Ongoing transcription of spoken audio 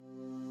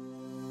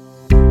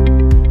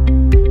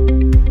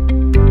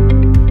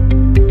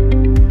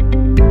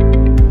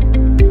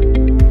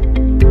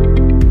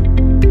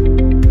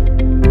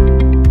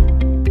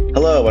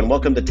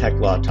welcome to Tech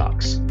Law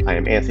Talks. I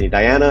am Anthony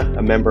Diana,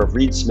 a member of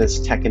Reed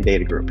Smith's Tech and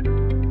Data Group.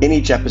 In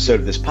each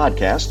episode of this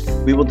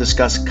podcast, we will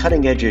discuss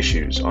cutting-edge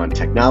issues on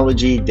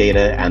technology,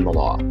 data, and the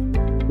law.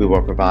 We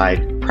will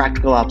provide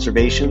practical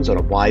observations on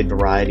a wide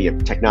variety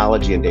of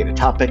technology and data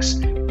topics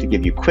to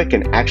give you quick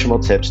and actionable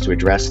tips to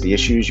address the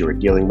issues you are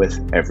dealing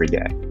with every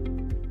day.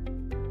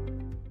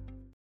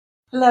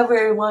 Hello,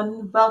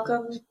 everyone.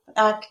 Welcome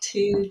back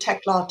to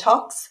Tech Law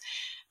Talks.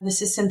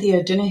 This is Cynthia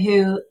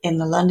O'Donoghue in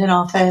the London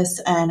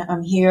office, and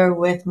I'm here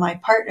with my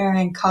partner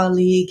and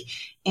colleague,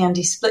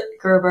 Andy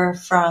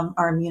Splitgerber from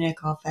our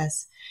Munich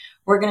office.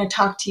 We're going to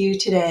talk to you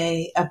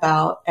today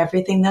about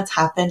everything that's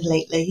happened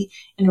lately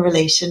in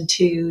relation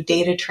to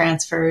data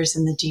transfers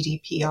and the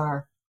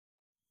GDPR.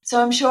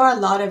 So I'm sure a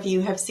lot of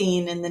you have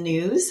seen in the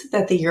news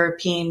that the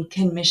European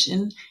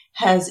Commission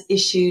has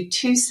issued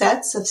 2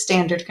 sets of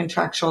standard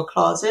contractual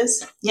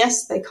clauses.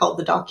 Yes, they call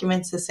the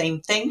documents the same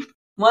thing.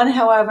 One,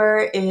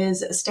 however,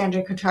 is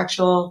standard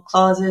contractual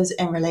clauses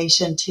in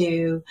relation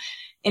to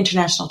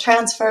international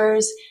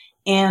transfers,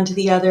 and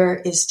the other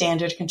is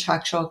standard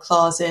contractual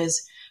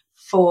clauses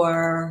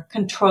for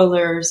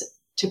controllers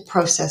to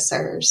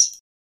processors.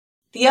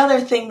 The other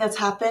thing that's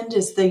happened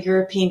is the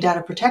European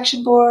Data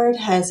Protection Board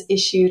has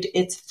issued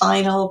its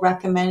final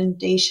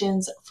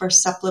recommendations for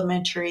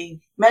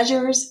supplementary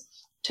measures.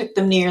 Took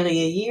them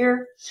nearly a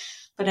year,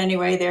 but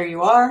anyway, there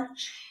you are.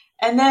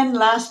 And then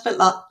last but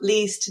not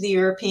least, the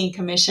European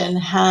Commission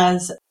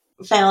has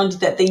found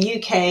that the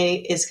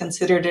UK is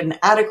considered an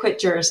adequate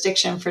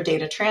jurisdiction for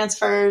data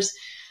transfers.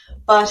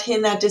 But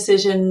in that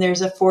decision,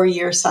 there's a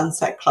 4-year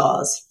sunset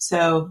clause.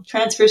 So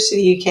transfers to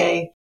the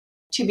UK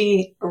to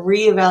be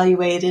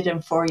reevaluated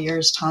in 4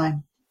 years'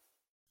 time.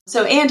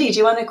 So Andy, do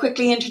you want to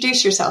quickly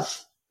introduce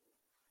yourself?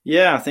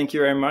 Yeah, thank you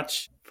very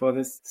much for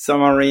this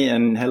summary.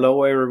 And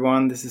hello,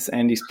 everyone. This is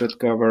Andy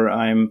Splitgerber.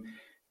 I'm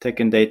tech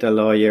and data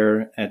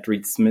lawyer at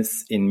Reed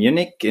Smith in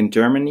Munich, in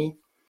Germany.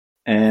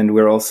 And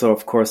we're also,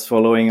 of course,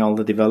 following all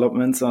the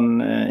developments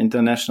on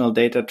international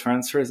data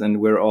transfers.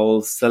 And we're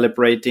all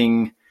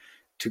celebrating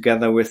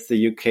together with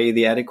the UK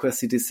the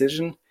adequacy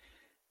decision.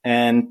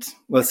 And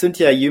well,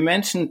 Cynthia, you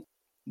mentioned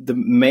the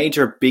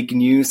major big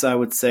news, I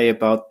would say,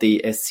 about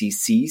the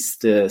SCCs,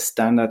 the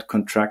standard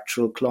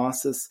contractual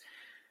clauses.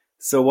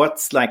 So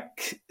what's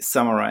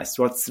summarized?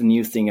 What's the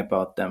new thing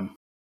about them?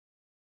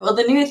 Well,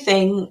 the new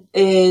thing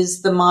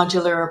is the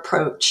modular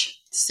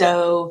approach.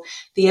 So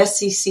the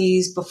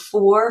SCCs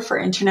before for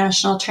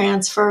international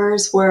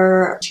transfers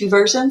were 2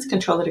 versions,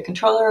 controller to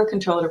controller,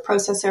 controller to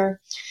processor.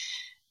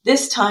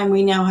 This time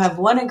we now have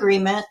one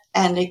agreement,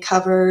 and it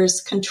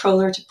covers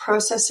controller to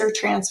processor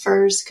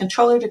transfers,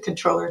 controller to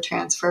controller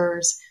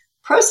transfers,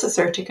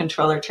 processor to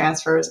controller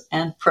transfers,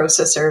 and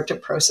processor to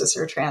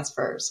processor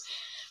transfers.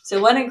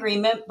 So one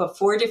agreement, but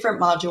 4 different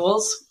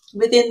modules.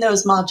 Within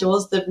those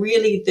modules,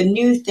 the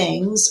new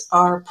things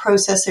are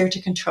processor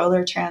to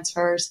controller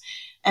transfers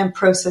and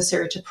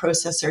processor to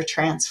processor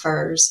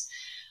transfers.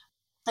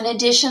 In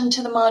addition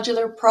to the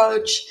modular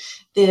approach,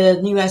 the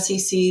new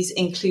SCCs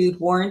include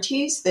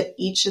warranties that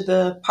each of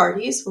the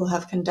parties will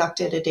have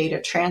conducted a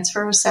data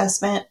transfer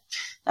assessment.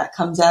 That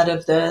comes out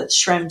of the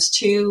Schrems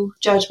II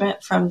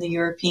judgment from the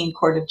European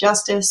Court of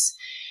Justice.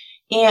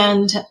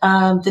 And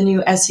the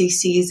new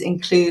SCCs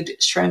include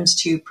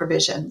Schrems II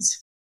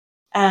provisions.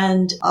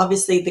 And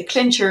obviously the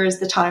clincher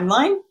is the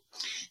timeline.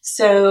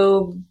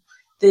 So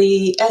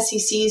the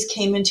SCCs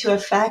came into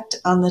effect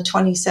on the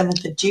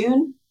 27th of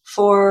June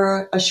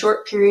for a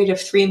short period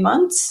of 3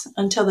 months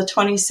until the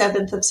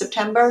 27th of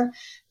September.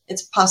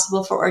 It's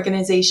possible for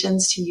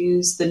organizations to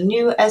use the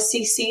new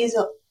SCCs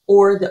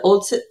or the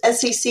old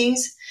SCCs,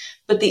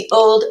 but the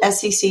old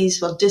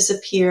SCCs will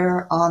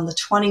disappear on the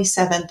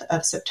 27th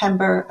of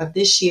September of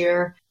this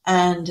year.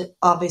 And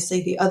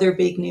obviously the other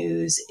big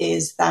news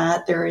is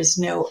that there is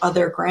no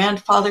other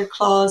grandfather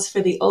clause for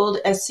the old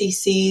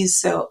SCCs.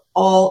 So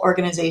all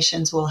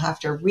organizations will have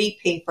to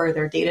repaper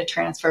their data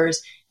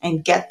transfers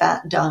and get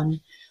that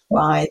done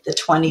by the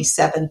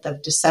 27th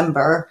of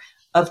December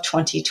of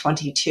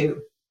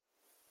 2022.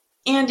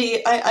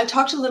 Andy, I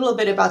talked a little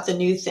bit about the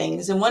new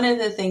things. And one of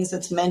the things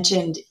that's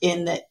mentioned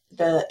in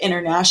the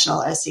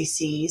international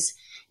SCCs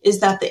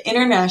is that the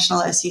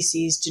international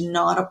SCCs do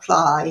not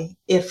apply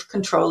if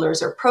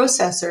controllers or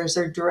processors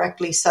are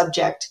directly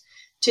subject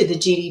to the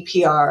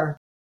GDPR.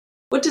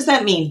 What does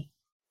that mean?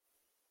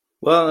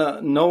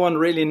 Well, no one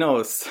really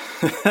knows.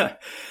 The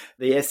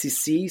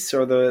SCCs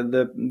or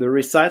the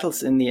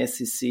recitals in the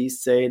SCCs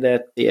say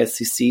that the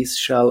SCCs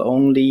shall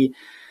only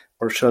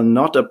or shall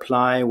not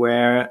apply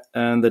where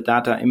the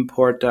data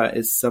importer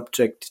is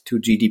subject to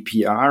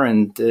GDPR.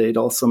 And it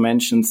also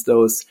mentions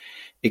those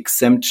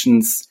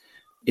exemptions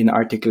in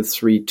Article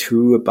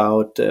 3.2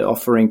 about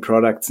offering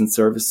products and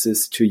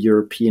services to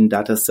European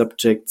data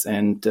subjects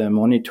and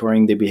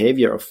monitoring the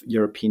behavior of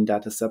European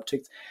data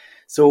subjects.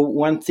 So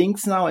one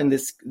thinks now in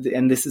this,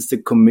 and this is the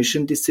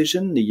Commission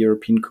decision, the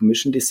European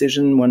Commission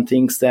decision, one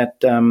thinks that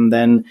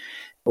then,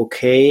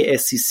 okay,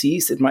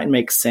 SCCs, it might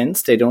make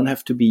sense. They don't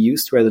have to be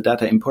used where the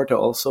data importer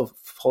also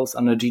falls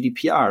under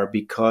GDPR,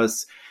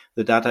 because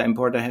the data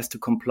importer has to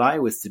comply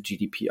with the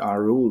GDPR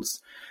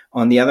rules.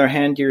 On the other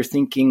hand, you're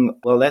thinking,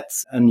 well,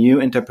 that's a new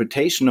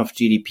interpretation of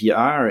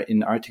GDPR.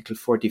 In Article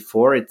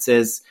 44, it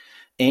says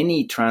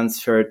any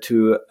transfer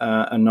to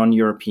a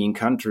non-European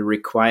country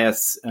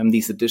requires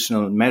these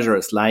additional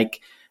measures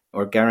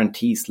or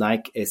guarantees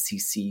like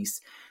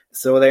SCCs.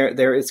 So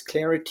there is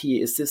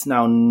clarity. Is this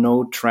now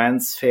no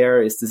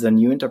transfer? Is this a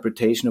new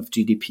interpretation of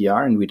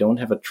GDPR and we don't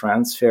have a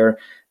transfer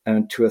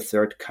to a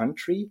third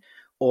country?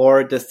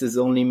 Or does this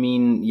only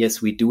mean, yes,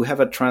 we do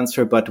have a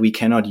transfer, but we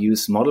cannot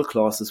use model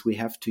clauses. We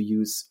have to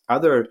use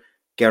other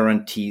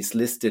guarantees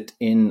listed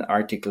in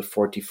Article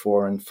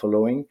 44 and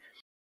following.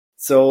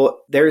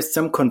 So there is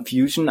some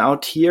confusion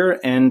out here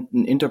and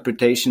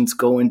interpretations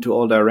go into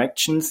all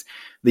directions.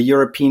 The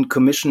European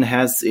Commission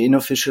has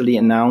unofficially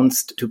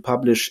announced to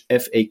publish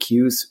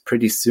FAQs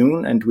pretty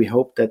soon, and we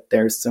hope that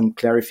there's some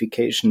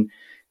clarification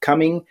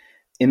coming.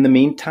 In the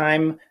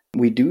meantime,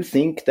 we do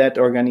think that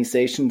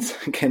organizations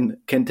can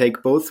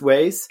take both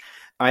ways.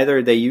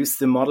 Either they use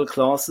the model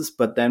clauses,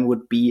 but then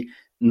would be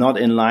not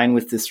in line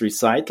with this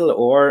recital,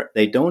 or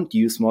they don't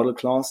use model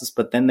clauses,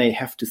 but then they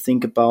have to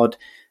think about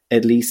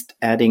at least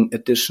adding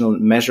additional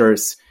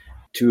measures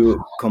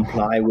to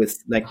comply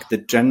with like the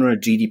general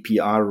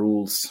GDPR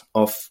rules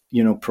of,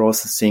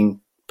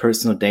 processing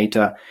personal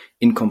data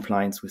in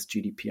compliance with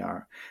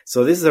GDPR.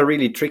 So this is a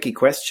really tricky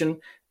question,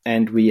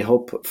 and we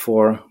hope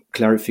for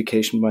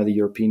clarification by the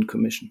European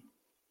Commission.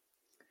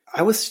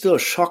 I was still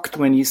shocked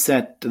when you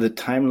said the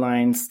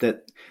timelines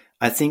that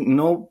I think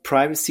no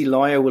privacy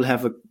lawyer will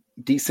have a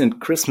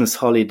decent Christmas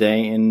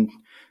holiday in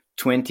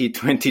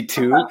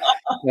 2022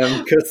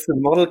 because the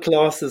model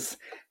clauses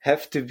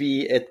have to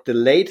be at the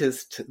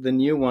latest, the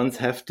new ones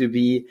have to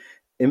be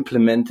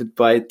implemented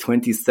by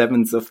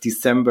 27th of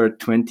December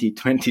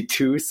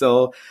 2022.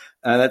 So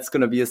that's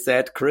going to be a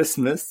sad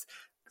Christmas.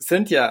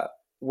 Cynthia,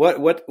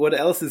 what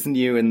else is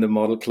new in the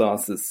model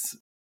clauses?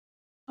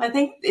 I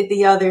think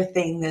the other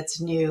thing that's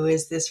new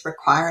is this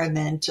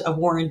requirement, a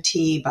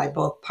warranty by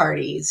both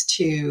parties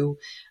to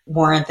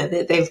warrant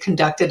that they've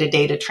conducted a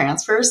data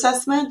transfer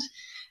assessment.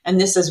 And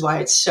this is why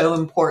it's so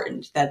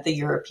important that the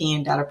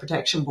European Data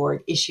Protection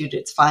Board issued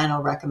its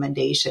final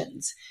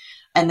recommendations.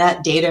 And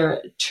that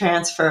data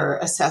transfer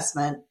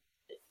assessment,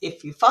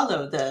 if you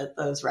follow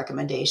those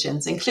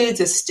recommendations, includes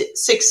a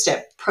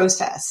 6-step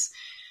process.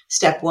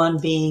 Step 1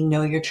 being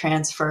know your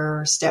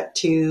transfer. Step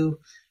 2,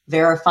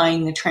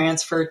 verifying the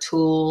transfer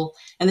tool.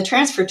 And the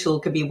transfer tool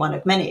could be one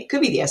of many. It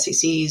could be the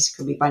SCCs, it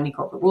could be binding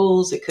corporate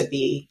rules, it could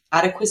be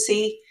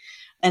adequacy.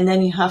 And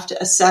then you have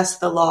to assess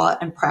the law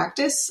and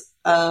practice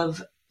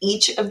of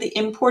each of the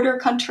importer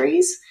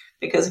countries,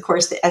 because of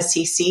course the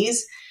SCCs,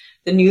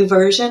 the new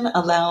version,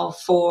 allow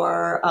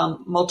for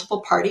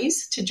multiple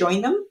parties to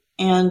join them.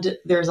 And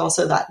there's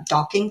also that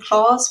docking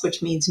clause,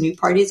 which means new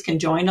parties can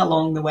join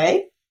along the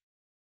way.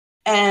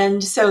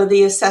 And so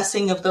the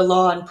assessing of the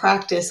law and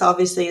practice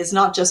obviously is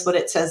not just what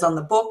it says on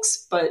the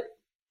books, but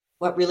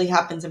what really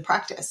happens in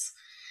practice.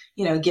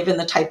 Given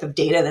the type of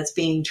data that's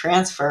being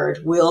transferred,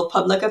 will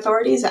public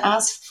authorities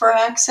ask for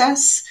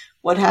access?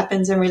 What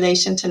happens in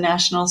relation to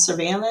national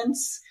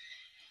surveillance?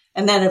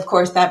 And then, of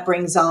course, that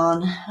brings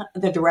on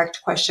the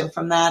direct question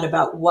from that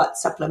about what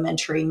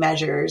supplementary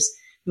measures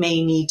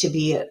may need to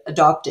be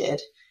adopted.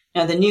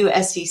 Now, the new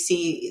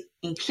SCC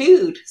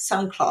include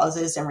some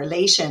clauses in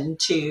relation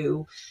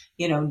to,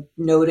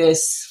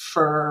 notice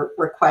for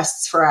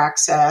requests for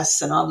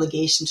access, an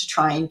obligation to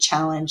try and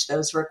challenge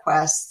those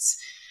requests.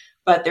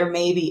 But there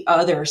may be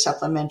other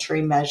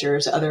supplementary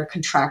measures, other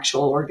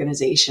contractual,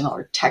 organizational,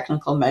 or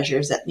technical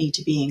measures that need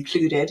to be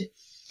included.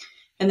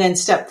 And then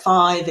step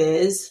 5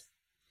 is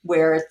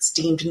where it's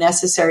deemed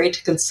necessary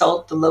to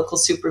consult the local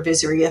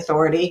supervisory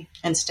authority.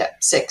 And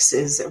step 6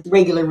 is a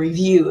regular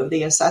review of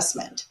the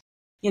assessment.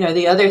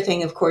 The other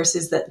thing, of course,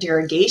 is that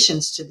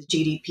derogations to the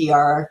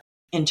GDPR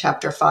in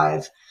Chapter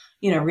 5,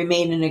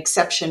 remain an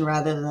exception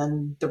rather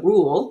than the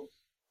rule.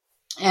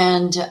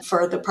 And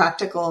for the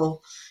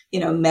practical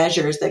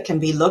measures that can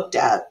be looked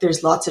at,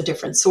 there's lots of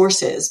different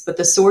sources, but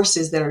the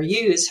sources that are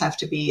used have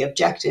to be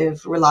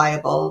objective,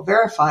 reliable,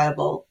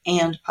 verifiable,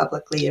 and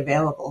publicly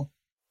available.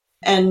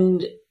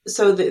 And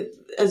so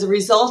as a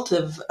result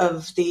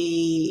of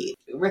the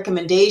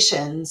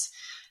recommendations,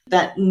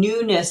 that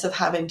newness of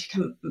having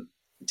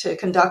to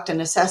conduct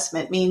an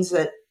assessment means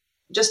that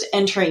just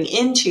entering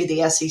into the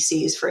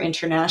SCCs for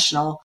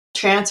international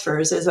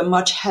transfers is a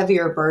much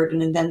heavier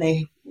burden than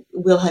they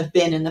will have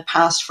been in the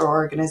past for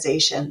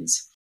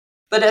organizations.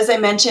 But as I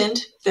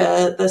mentioned,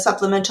 the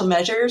supplemental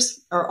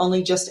measures are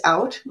only just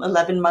out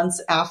 11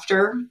 months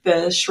after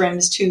the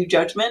Schrems II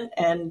judgment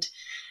and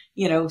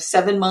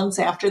 7 months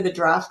after the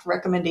draft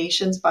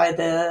recommendations by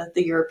the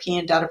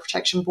European Data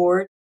Protection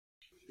Board.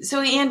 So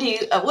Andy,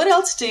 what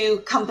else do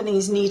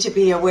companies need to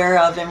be aware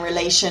of in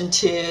relation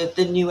to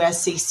the new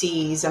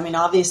SCCs? I mean,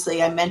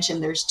 obviously I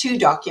mentioned there's 2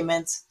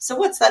 documents. So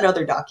what's that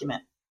other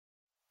document?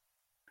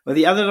 Well,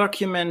 the other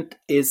document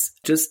is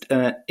just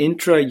an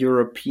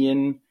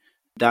intra-European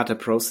data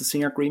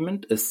processing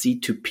agreement, a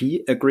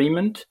C2P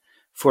agreement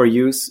for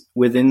use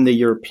within the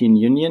European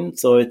Union.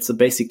 So it's a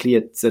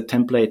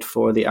template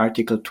for the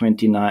Article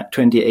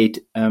 28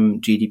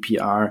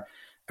 GDPR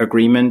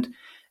agreement.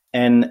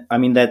 And I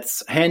mean,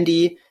 that's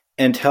handy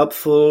and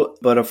helpful,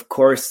 but of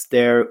course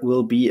there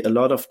will be a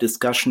lot of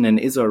discussion, and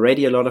is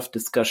already a lot of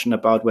discussion,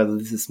 about whether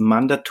this is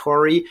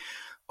mandatory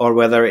or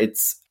whether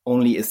it's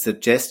only a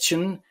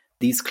suggestion.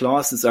 These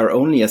clauses are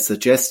only a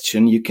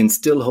suggestion. You can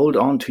still hold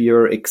on to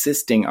your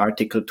existing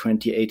Article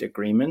 28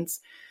 agreements.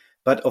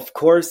 But of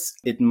course,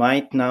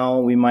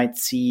 we might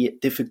see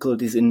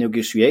difficulties in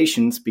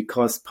negotiations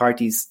because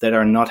parties that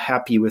are not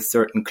happy with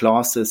certain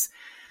clauses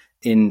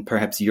in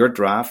perhaps your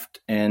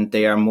draft, and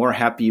they are more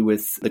happy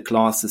with the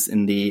clauses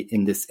in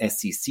this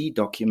SEC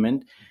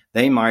document,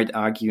 they might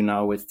argue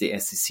now with the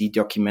SEC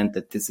document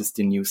that this is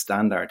the new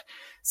standard.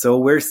 So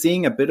we're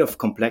seeing a bit of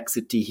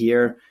complexity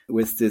here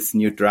with this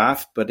new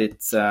draft, but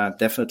it's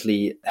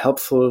definitely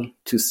helpful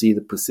to see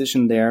the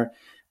position there.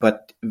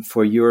 But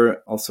for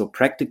your also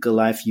practical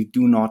life, you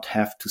do not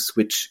have to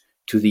switch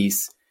to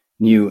these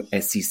new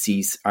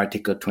SEC's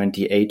Article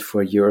 28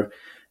 for your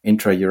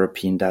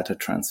intra-European data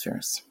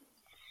transfers.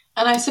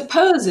 And I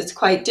suppose it's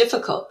quite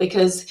difficult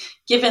because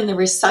given the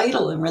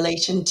recital in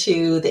relation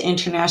to the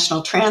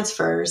international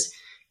transfers,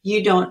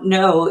 you don't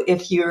know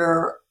if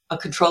you're a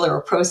controller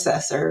or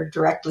processor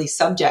directly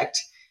subject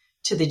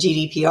to the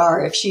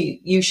GDPR, if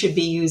you should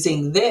be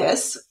using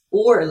this,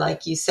 or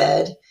like you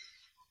said,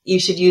 you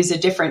should use a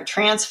different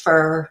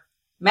transfer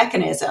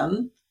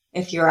mechanism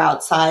if you're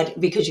outside,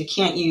 because you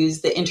can't use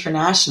the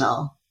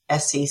international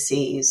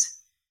SECs.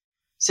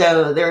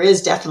 So there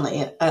is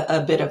definitely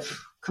a bit of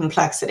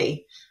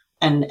complexity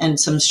and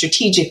some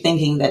strategic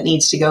thinking that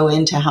needs to go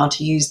into how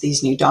to use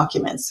these new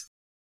documents.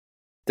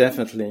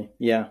 Definitely,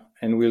 yeah.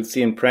 And we'll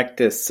see in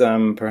practice,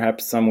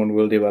 perhaps someone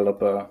will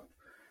develop a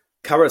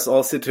covers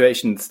all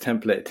situations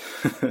template.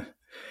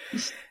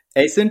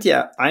 Hey,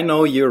 Cynthia, I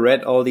know you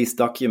read all these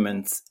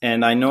documents,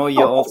 and I know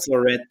you also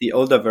read the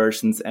older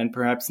versions, and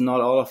perhaps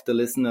not all of the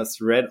listeners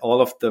read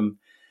all of them.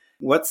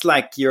 What's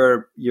like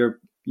your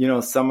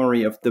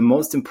summary of the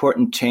most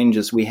important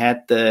changes? We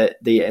had the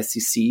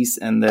SECs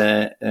and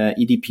the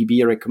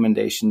EDPB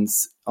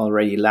recommendations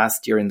already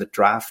last year in the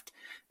draft,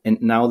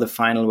 and now the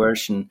final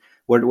version.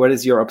 What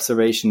is your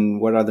observation?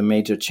 What are the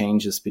major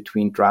changes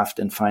between draft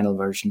and final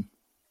version?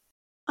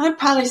 I'd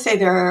probably say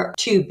there are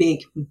two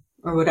big,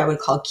 or what I would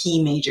call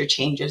key major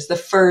changes. The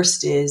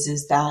first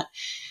is that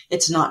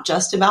it's not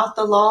just about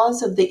the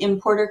laws of the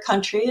importer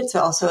country. It's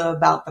also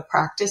about the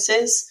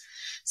practices.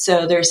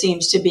 So there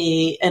seems to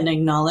be an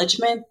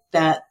acknowledgement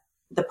that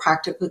the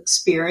practical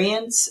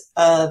experience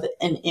of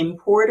an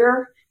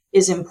importer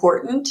is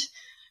important.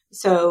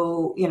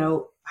 So,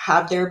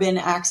 have there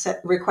been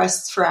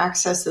requests for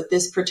access that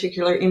this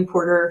particular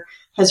importer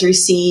has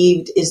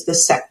received? Is the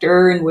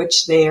sector in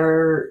which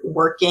they're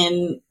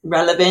working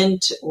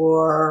relevant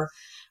or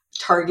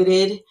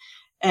targeted?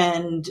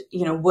 And,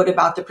 what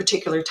about the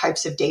particular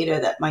types of data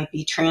that might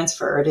be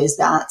transferred? Is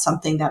that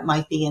something that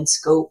might be in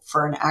scope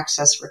for an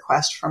access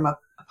request from a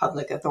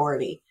public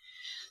authority?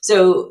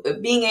 So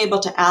being able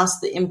to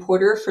ask the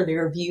importer for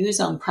their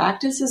views on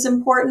practice is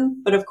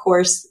important, but of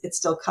course it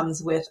still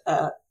comes with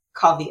a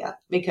caveat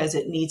because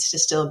it needs to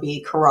still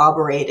be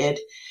corroborated,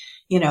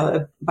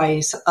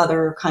 by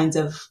other kinds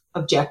of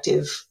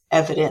objective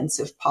evidence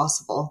if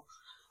possible.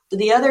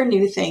 The other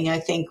new thing I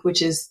think,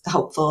 which is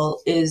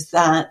helpful, is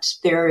that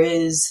there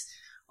is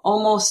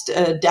almost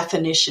a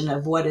definition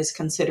of what is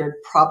considered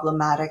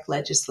problematic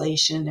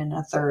legislation in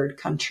a third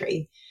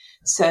country.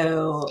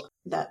 So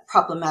that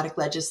problematic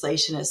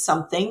legislation is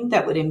something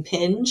that would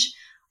impinge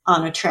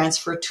on a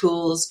transfer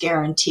tools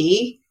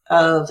guarantee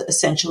of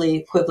essentially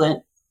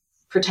equivalent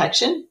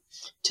protection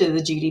to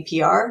the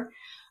GDPR,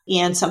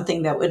 and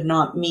something that would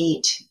not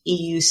meet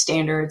EU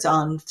standards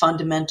on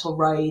fundamental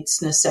rights,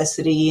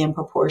 necessity, and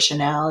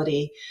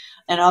proportionality.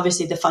 And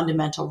obviously the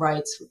fundamental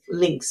rights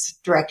links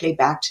directly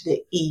back to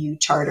the EU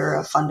Charter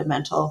of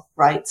Fundamental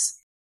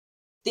Rights.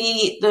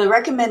 The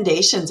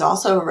recommendations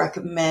also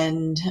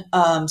recommend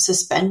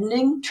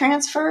suspending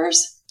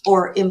transfers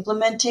or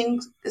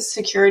implementing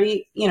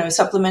security,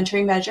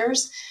 supplementary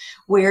measures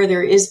where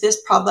there is this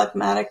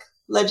problematic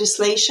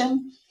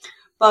legislation.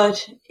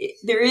 But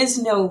there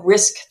is no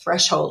risk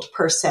threshold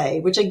per se,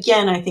 which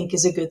again, I think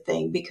is a good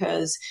thing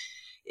because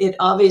it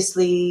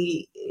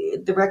obviously,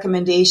 the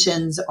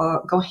recommendations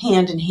go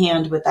hand in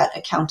hand with that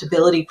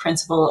accountability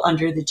principle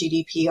under the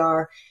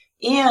GDPR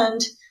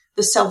and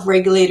the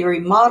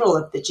self-regulatory model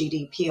of the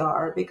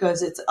GDPR,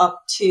 because it's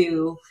up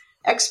to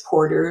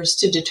exporters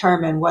to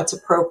determine what's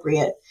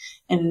appropriate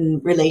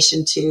in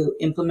relation to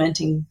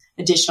implementing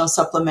additional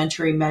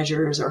supplementary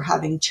measures or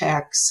having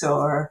checks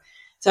So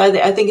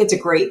I think it's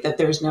great that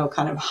there's no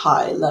kind of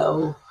high,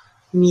 low,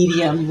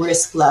 medium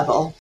risk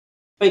level.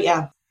 But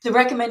yeah, The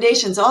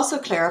recommendations also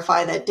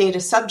clarify that data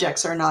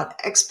subjects are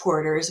not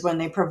exporters when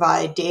they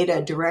provide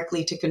data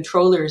directly to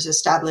controllers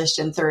established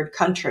in third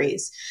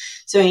countries.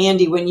 So,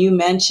 Andy, when you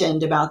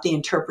mentioned about the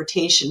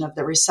interpretation of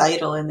the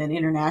recital and then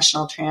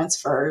international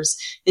transfers,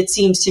 it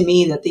seems to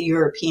me that the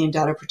European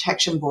Data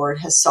Protection Board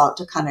has sought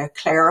to kind of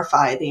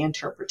clarify the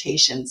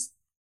interpretations.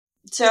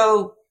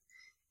 So,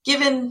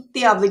 given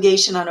the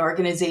obligation on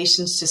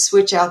organizations to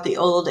switch out the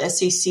old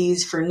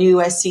SCCs for new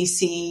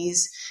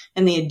SCCs,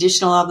 and the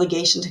additional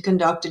obligation to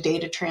conduct a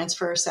data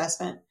transfer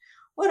assessment,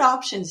 what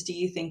options do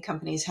you think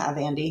companies have,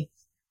 Andy?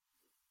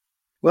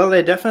 Well,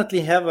 they definitely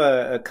have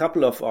a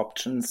couple of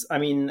options. I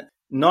mean,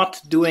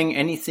 not doing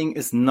anything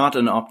is not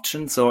an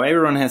option, so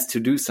everyone has to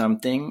do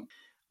something.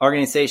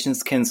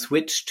 Organizations can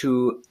switch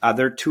to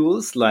other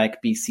tools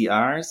like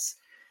BCRs.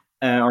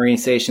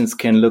 Organizations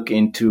can look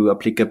into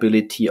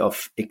applicability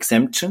of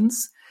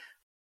exemptions.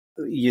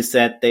 You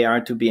said they are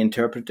to be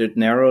interpreted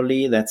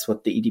narrowly. That's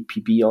what the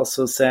EDPB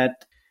also said.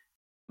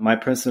 My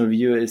personal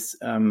view is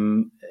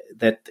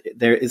that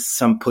there is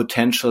some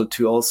potential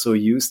to also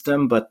use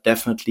them, but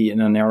definitely in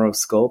a narrow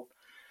scope.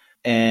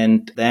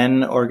 And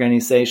then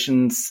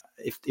organizations,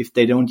 if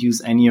they don't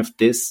use any of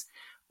this,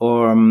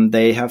 or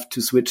they have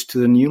to switch to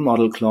the new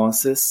model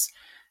clauses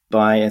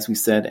by, as we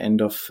said,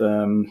 end of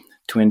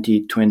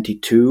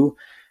 2022.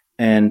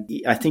 And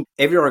I think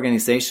every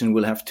organization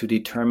will have to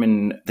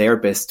determine their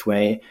best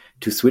way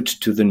to switch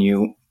to the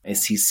new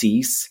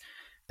SCCs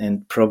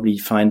and probably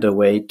find a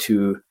way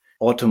to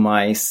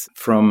automize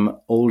from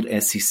old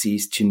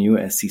SCCs to new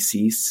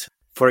SCCs.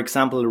 For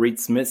example, Reed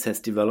Smith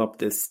has developed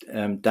this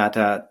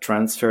data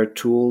transfer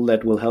tool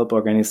that will help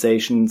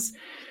organizations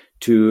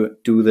to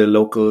do the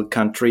local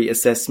country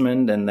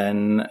assessment and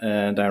then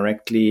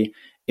directly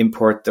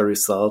import the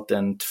result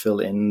and fill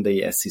in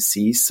the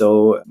SCC.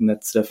 So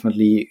that's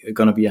definitely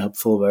going to be a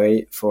helpful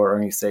way for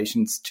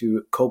organizations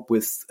to cope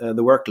with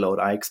the workload.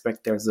 I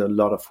expect there's a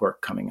lot of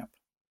work coming up.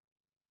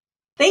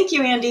 Thank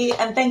you, Andy,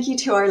 and thank you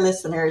to our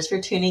listeners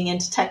for tuning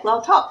into Tech Law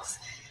Talks.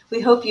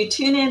 We hope you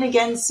tune in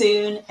again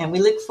soon, and we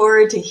look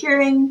forward to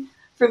hearing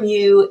from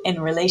you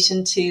in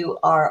relation to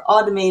our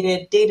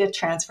automated data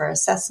transfer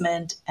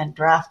assessment and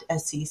draft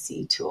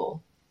SCC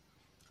tool.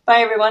 Bye,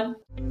 everyone.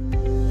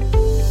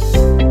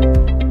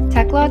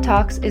 Tech Law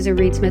Talks is a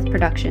Reed Smith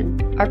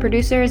production. Our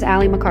producer is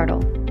Ali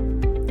McCardle.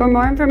 For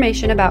more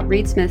information about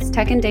Reed Smith's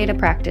tech and data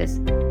practice,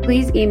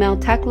 please email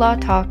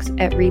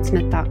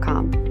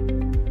techlawtalks@reedsmith.com.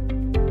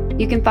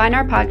 You can find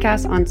our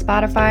podcasts on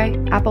Spotify,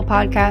 Apple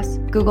Podcasts,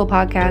 Google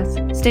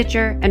Podcasts,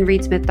 Stitcher, and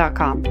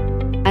reedsmith.com,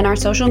 and our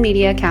social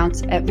media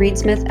accounts at Reed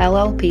Smith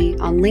LLP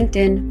on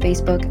LinkedIn,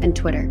 Facebook, and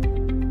Twitter.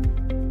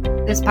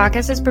 This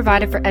podcast is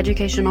provided for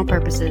educational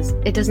purposes.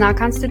 It does not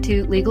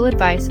constitute legal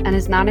advice and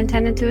is not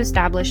intended to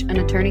establish an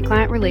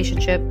attorney-client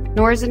relationship,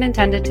 nor is it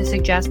intended to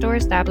suggest or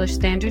establish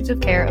standards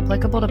of care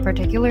applicable to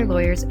particular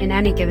lawyers in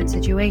any given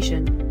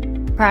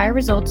situation. Prior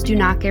results do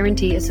not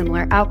guarantee a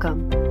similar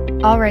outcome.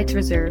 All rights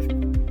reserved.